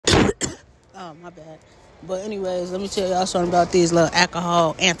Oh, my bad. But anyways, let me tell y'all something about these little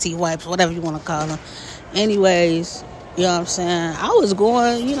alcohol anti-wipes, whatever you want to call them. Anyways, you know what I'm saying? I was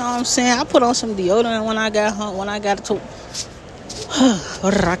going, you know what I'm saying? I put on some deodorant when I got home, when I got to...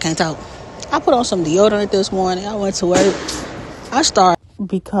 I can't talk. I put on some deodorant this morning. I went to work. I started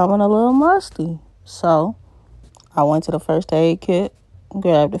becoming a little musty. So, I went to the first aid kit,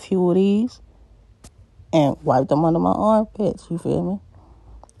 grabbed a few of these, and wiped them under my armpits, you feel me?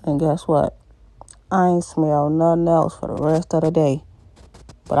 And guess what? I ain't smell nothing else for the rest of the day.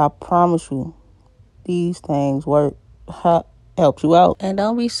 But I promise you, these things work. Help you out. And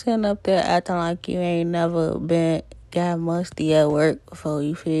don't be sitting up there acting like you ain't never got musty at work before,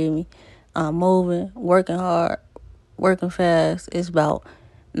 you feel me? I'm moving, working hard, working fast. It's about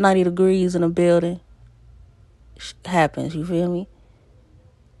 90 degrees in the building. Happens, you feel me?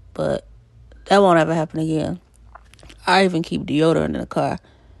 But that won't ever happen again. I even keep deodorant in the car.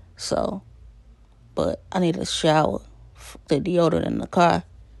 So, but I need a shower. The deodorant in the car.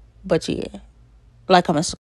 But yeah, like I'm